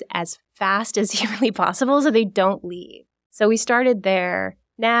employees as fast as humanly possible so they don't leave. So we started there.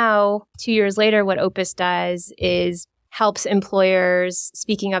 Now, 2 years later, what Opus does is helps employers,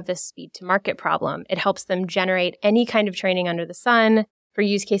 speaking of this speed to market problem, it helps them generate any kind of training under the sun for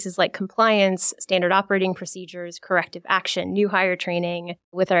use cases like compliance, standard operating procedures, corrective action, new hire training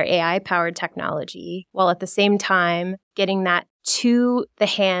with our AI-powered technology, while at the same time getting that to the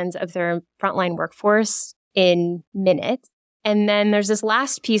hands of their frontline workforce in minutes. And then there's this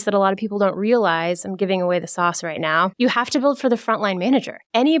last piece that a lot of people don't realize. I'm giving away the sauce right now. You have to build for the frontline manager.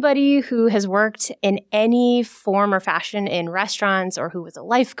 Anybody who has worked in any form or fashion in restaurants or who was a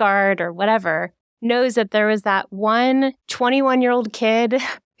lifeguard or whatever knows that there was that one 21-year-old kid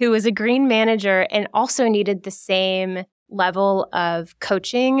who was a green manager and also needed the same level of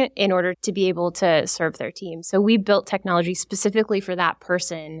coaching in order to be able to serve their team. So we built technology specifically for that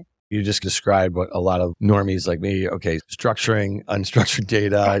person. You just described what a lot of normies like me, okay, structuring unstructured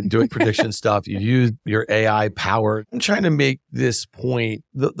data, doing prediction stuff. You use your AI power. I'm trying to make this point.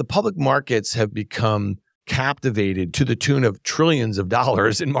 The public markets have become captivated to the tune of trillions of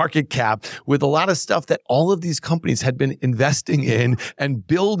dollars in market cap with a lot of stuff that all of these companies had been investing in and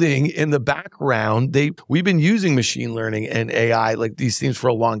building in the background. We've been using machine learning and AI, like these things, for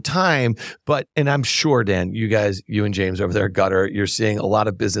a long time. And I'm sure, Dan, you and James over there at Gutter, you're seeing a lot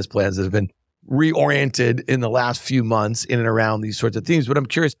of business plans that have been reoriented in the last few months in and around these sorts of things. But I'm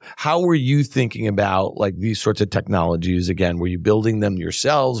curious, how were you thinking about like these sorts of technologies? Again, were you building them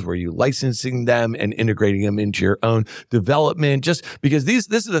yourselves? Were you licensing them and integrating them into your own development? Just because this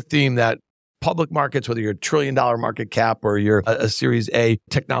is a theme that public markets, whether you're a $1 trillion market cap or you're a Series A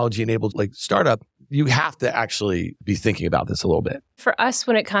technology enabled like startup, you have to actually be thinking about this a little bit. For us,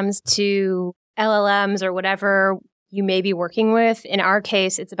 when it comes to LLMs or whatever you may be working with, in our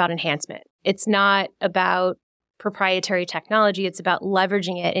case, it's about enhancement. It's not about proprietary technology. It's about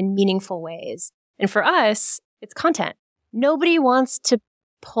leveraging it in meaningful ways. And for us, it's content. Nobody wants to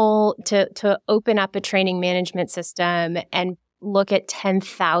to open up a training management system and look at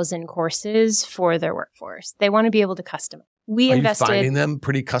 10,000 courses for their workforce. They want to be able to customize. We invested. Are you finding them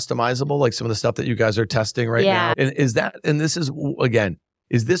pretty customizable, like some of the stuff that you guys are testing right now? And this is, again,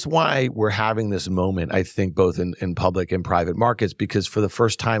 is this why we're having this moment, I think, both in public and private markets? Because for the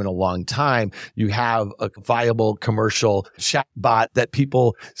first time in a long time, you have a viable commercial chatbot that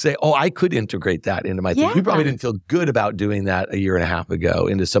people say, oh, I could integrate that into my thing. You probably didn't feel good about doing that a year and a half ago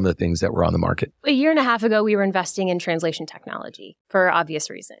into some of the things that were on the market. A year and a half ago, we were investing in translation technology for obvious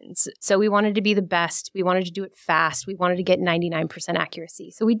reasons. So we wanted to be the best. We wanted to do it fast. We wanted to get 99%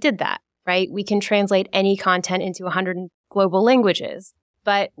 accuracy. So we did that, right? We can translate any content into 100 global languages.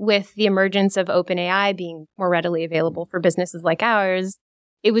 But with the emergence of OpenAI being more readily available for businesses like ours,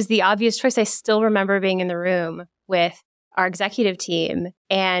 it was the obvious choice. I still remember being in the room with our executive team,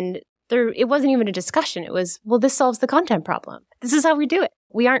 and it wasn't even a discussion. It was, well, this solves the content problem. This is how we do it.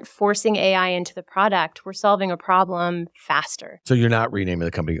 We aren't forcing AI into the product. We're solving a problem faster. So you're not renaming the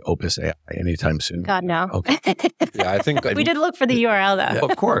company Opus AI anytime soon? God, no. Okay. Yeah, I think we did look for the URL, though.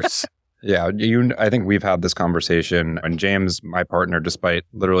 Of course. Yeah, I think we've had this conversation. And James, my partner, despite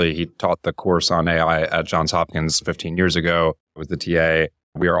literally he taught the course on AI at Johns Hopkins 15 years ago, was the TA.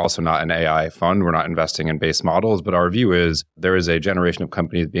 We are also not an AI fund. We're not investing in base models. But our view is there is a generation of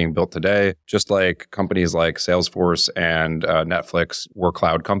companies being built today, just like companies like Salesforce and Netflix were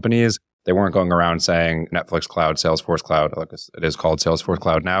cloud companies. They weren't going around saying Netflix Cloud, Salesforce Cloud, like it is called Salesforce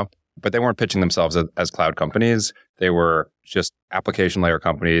Cloud now. But they weren't pitching themselves as cloud companies. They were just application layer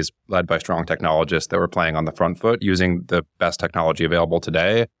companies led by strong technologists that were playing on the front foot using the best technology available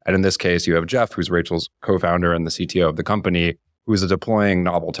today. And in this case, you have Jeff, who's Rachael's co-founder and the CTO of the company, who's deploying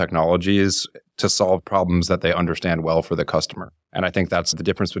novel technologies to solve problems that they understand well for the customer. And I think that's the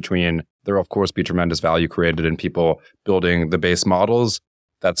difference between there will, of course, be tremendous value created in people building the base models.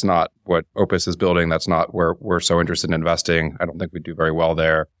 That's not what Opus is building. That's not where we're so interested in investing. I don't think we do very well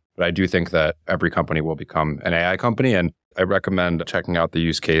there. But I do think that every company will become an AI company. And I recommend checking out the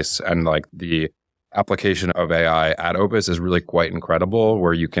use case, and like the application of AI at Opus is really quite incredible,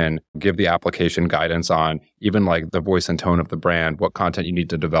 where you can give the application guidance on even like the voice and tone of the brand, what content you need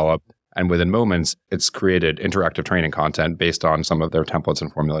to develop. And within moments, it's created interactive training content based on some of their templates and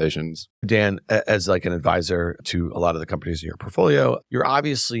formulations. Dan, as like an advisor to a lot of the companies in your portfolio, you're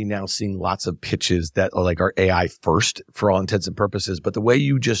obviously now seeing lots of pitches that are AI first for all intents and purposes. But the way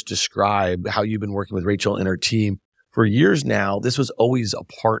you just described how you've been working with Rachael and her team for years now, this was always a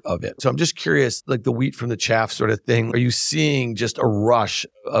part of it. So I'm just curious, like the wheat from the chaff sort of thing, are you seeing just a rush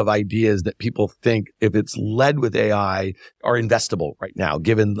of ideas that people think, if it's led with AI, are investable right now,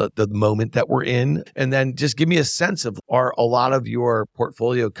 given the moment that we're in? And then just give me a sense of, are a lot of your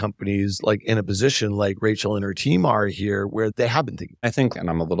portfolio companies like in a position like Rachael and her team are here where they have been thinking? I think, and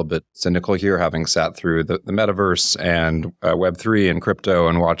I'm a little bit cynical here, having sat through the metaverse and Web3 and crypto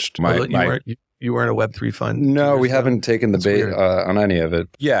and watched You weren't a Web3 fund? No, we haven't taken the bait on any of it.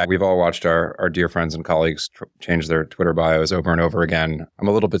 Yeah, we've all watched our dear friends and colleagues change their Twitter bios over and over again. I'm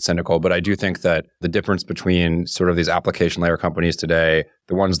a little bit cynical, but I do think that the difference between sort of these application layer companies today,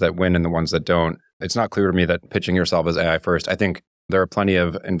 the ones that win and the ones that don't, it's not clear to me that pitching yourself as AI first. I think there are plenty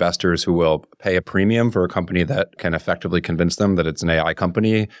of investors who will pay a premium for a company that can effectively convince them that it's an AI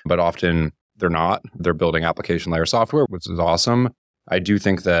company, but often they're not. They're building application layer software, which is awesome. I do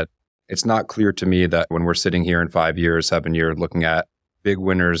think that it's not clear to me that when we're sitting here in 5 years, 7 years, looking at big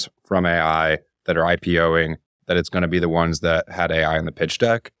winners from AI that are IPOing, that it's going to be the ones that had AI in the pitch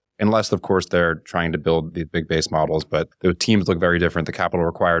deck, unless, of course, they're trying to build these big base models. But the teams look very different. The capital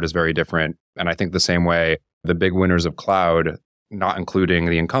required is very different. And I think the same way, the big winners of cloud, not including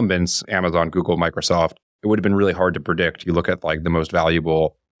the incumbents, Amazon, Google, Microsoft, it would have been really hard to predict. You look at like the most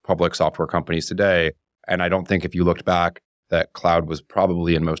valuable public software companies today, and I don't think if you looked back, that cloud was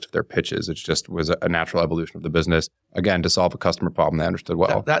probably in most of their pitches. It just was a natural evolution of the business, again, to solve a customer problem they understood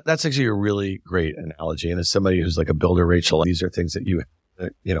well. That's actually a really great analogy. And as somebody who's like a builder, Rachael, these are things that you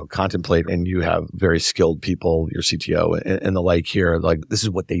contemplate, and you have very skilled people, your CTO and the like here, like this is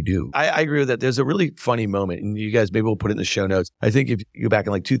what they do. I agree with that. There's a really funny moment, and you guys, maybe we'll put it in the show notes. I think if you go back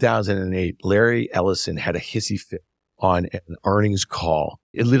in like 2008, Larry Ellison had a hissy fit on an earnings call.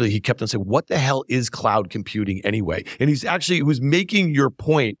 It literally, he kept on saying, what the hell is cloud computing anyway? And he was making your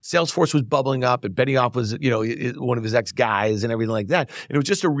point. Salesforce was bubbling up, and Benioff was, one of his ex-guys and everything like that. And it was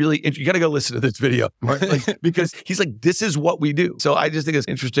just you got to go listen to this video, right? Because he's like, this is what we do. So I just think it's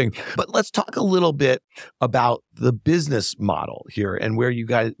interesting. But let's talk a little bit about the business model here and where you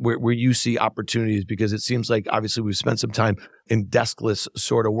guys, where you see opportunities, because it seems like obviously we've spent some time and deskless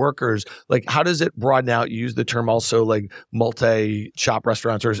sort of workers. Like, how does it broaden out? You use the term also like multi-shop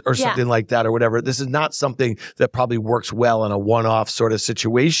restaurants or something like that or whatever. This is not something that probably works well in a one-off sort of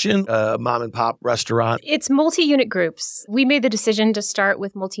situation, mom and pop restaurant. It's multi-unit groups. We made the decision to start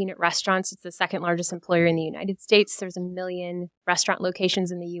with multi-unit restaurants. It's the second largest employer in the United States. There's 1 million restaurant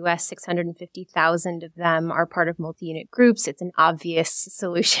locations in the U.S. 650,000 of them are part of multi-unit groups. It's an obvious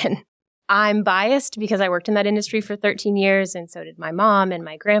solution. I'm biased because I worked in that industry for 13 years, and so did my mom and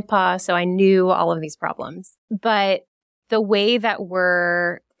my grandpa, so I knew all of these problems. But the way that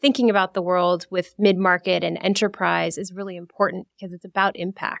we're thinking about the world with mid-market and enterprise is really important because it's about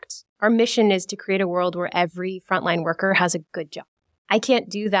impact. Our mission is to create a world where every frontline worker has a good job. I can't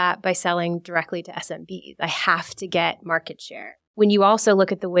do that by selling directly to SMBs. I have to get market share. When you also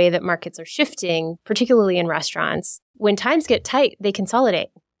look at the way that markets are shifting, particularly in restaurants, when times get tight, they consolidate.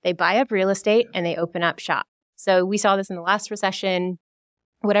 They buy up real estate and they open up shop. So we saw this in the last recession.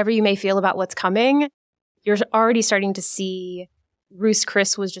 Whatever you may feel about what's coming, you're already starting to see Ruth's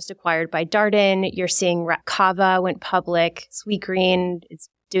Chris was just acquired by Darden. You're seeing Kava went public. Sweetgreen is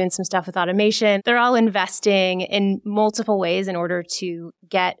doing some stuff with automation. They're all investing in multiple ways in order to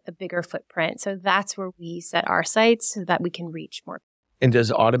get a bigger footprint. So that's where we set our sights so that we can reach more. And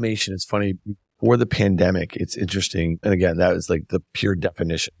does automation, it's funny, before the pandemic, it's interesting. And again, that was like the pure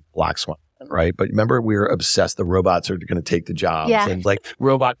definition, black swan, right? But remember, we were obsessed. The robots are going to take the jobs and like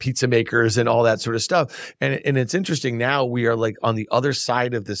robot pizza makers and all that sort of stuff. And it's interesting now we are like on the other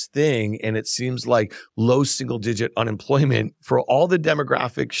side of this thing. And it seems like low single digit unemployment for all the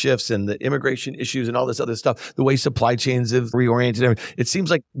demographic shifts and the immigration issues and all this other stuff, the way supply chains have reoriented. It seems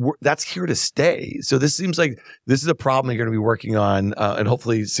like that's here to stay. So this seems like this is a problem you're going to be working on and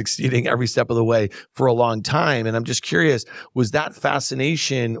hopefully succeeding every step of the way for a long time. And I'm just curious, was that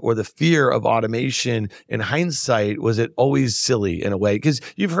fascination or the fear of automation in hindsight, was it always silly in a way? Because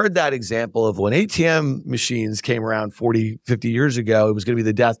you've heard that example of when ATM machines came around 40, 50 years ago, it was going to be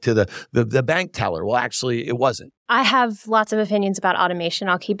the death to the bank teller. Well, actually, it wasn't. I have lots of opinions about automation.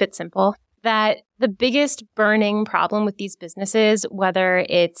 I'll keep it simple. That the biggest burning problem with these businesses, whether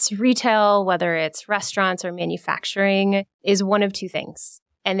it's retail, whether it's restaurants or manufacturing, is one of two things.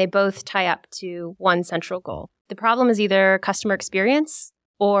 And they both tie up to one central goal. The problem is either customer experience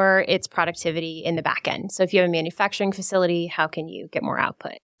or it's productivity in the back end. So if you have a manufacturing facility, how can you get more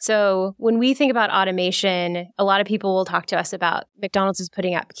output? So when we think about automation, a lot of people will talk to us about McDonald's is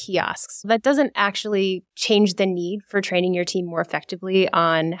putting up kiosks. That doesn't actually change the need for training your team more effectively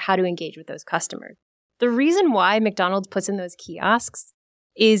on how to engage with those customers. The reason why McDonald's puts in those kiosks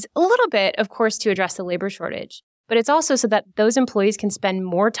is a little bit, of course, to address the labor shortage, but it's also so that those employees can spend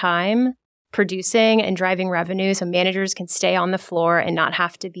more time producing and driving revenue so managers can stay on the floor and not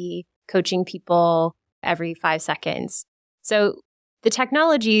have to be coaching people every 5 seconds. So the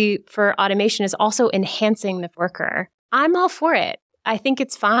technology for automation is also enhancing the worker. I'm all for it. I think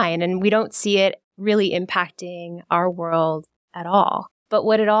it's fine, and we don't see it really impacting our world at all. But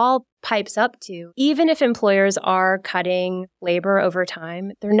what it all pipes up to, even if employers are cutting labor over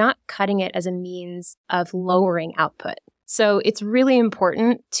time, they're not cutting it as a means of lowering output. So it's really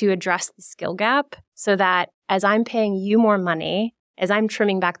important to address the skill gap so that as I'm paying you more money, as I'm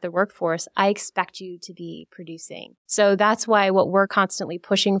trimming back the workforce, I expect you to be producing. So that's why what we're constantly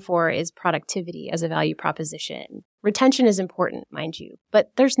pushing for is productivity as a value proposition. Retention is important, mind you,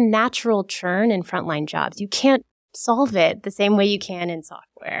 but there's natural churn in frontline jobs. You can't solve it the same way you can in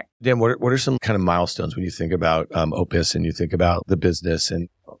software. Dan, what are some kind of milestones when you think about Opus and you think about the business and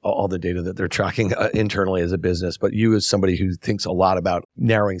all the data that they're tracking internally as a business, but you as somebody who thinks a lot about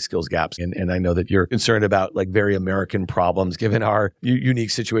narrowing skills gaps, and I know that you're concerned about like very American problems given our unique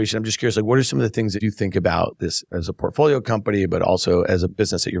situation. I'm just curious, like what are some of the things that you think about this as a portfolio company, but also as a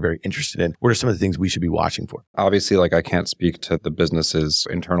business that you're very interested in? What are some of the things we should be watching for? Obviously, like I can't speak to the business's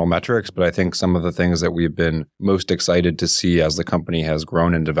internal metrics, but I think some of the things that we've been most excited to see as the company has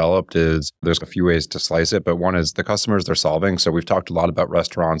grown and developed is there's a few ways to slice it, but one is the customers they're solving. So we've talked a lot about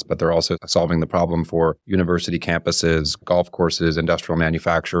restaurants, but they're also solving the problem for university campuses, golf courses, industrial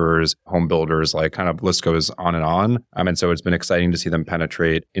manufacturers, home builders, like kind of list goes on and on. And so it's been exciting to see them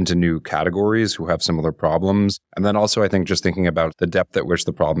penetrate into new categories who have similar problems. And then also I think just thinking about the depth at which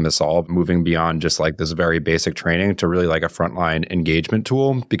the problem is solved, moving beyond just like this very basic training to really like a frontline engagement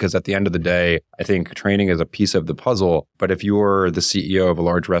tool. Because at the end of the day, I think training is a piece of the puzzle. But if you're the CEO of a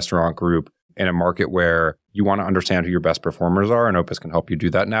large restaurant group in a market where you want to understand who your best performers are, and Opus can help you do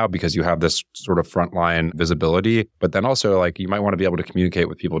that now because you have this sort of frontline visibility. But then also, like, you might want to be able to communicate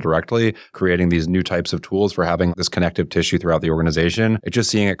with people directly, creating these new types of tools for having this connective tissue throughout the organization. It's just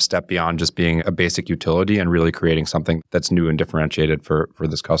seeing it step beyond just being a basic utility and really creating something that's new and differentiated for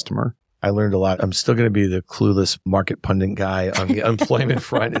this customer. I learned a lot. I'm still going to be the clueless market pundit guy on the unemployment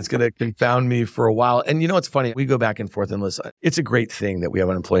front. It's going to confound me for a while. And you know what's funny? We go back and forth and listen. It's a great thing that we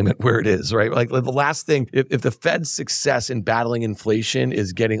have unemployment where it is, right? Like the last thing, if the Fed's success in battling inflation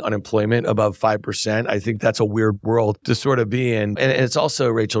is getting unemployment above 5%, I think that's a weird world to sort of be in. And it's also,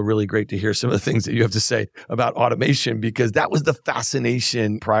 Rachael, really great to hear some of the things that you have to say about automation, because that was the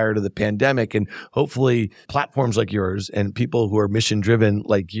fascination prior to the pandemic. And hopefully platforms like yours and people who are mission driven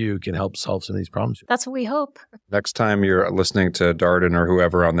like you can help solve some of these problems. That's what we hope. Next time you're listening to Darden or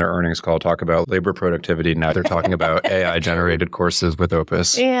whoever on their earnings call talk about labor productivity, now they're talking about AI-generated courses with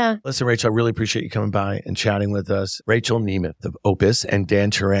Opus. Yeah. Listen, Rachael, I really appreciate you coming by and chatting with us. Rachael Nemeth of Opus and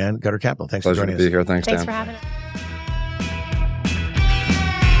Dan Teran, Gutter Capital. Thanks Pleasure for joining to be us. here. Thanks, Dan. For having us.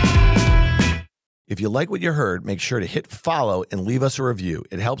 If you like what you heard, make sure to hit follow and leave us a review.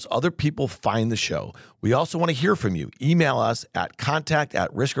 It helps other people find the show. We also want to hear from you. Email us at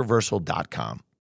contact@riskreversal.com.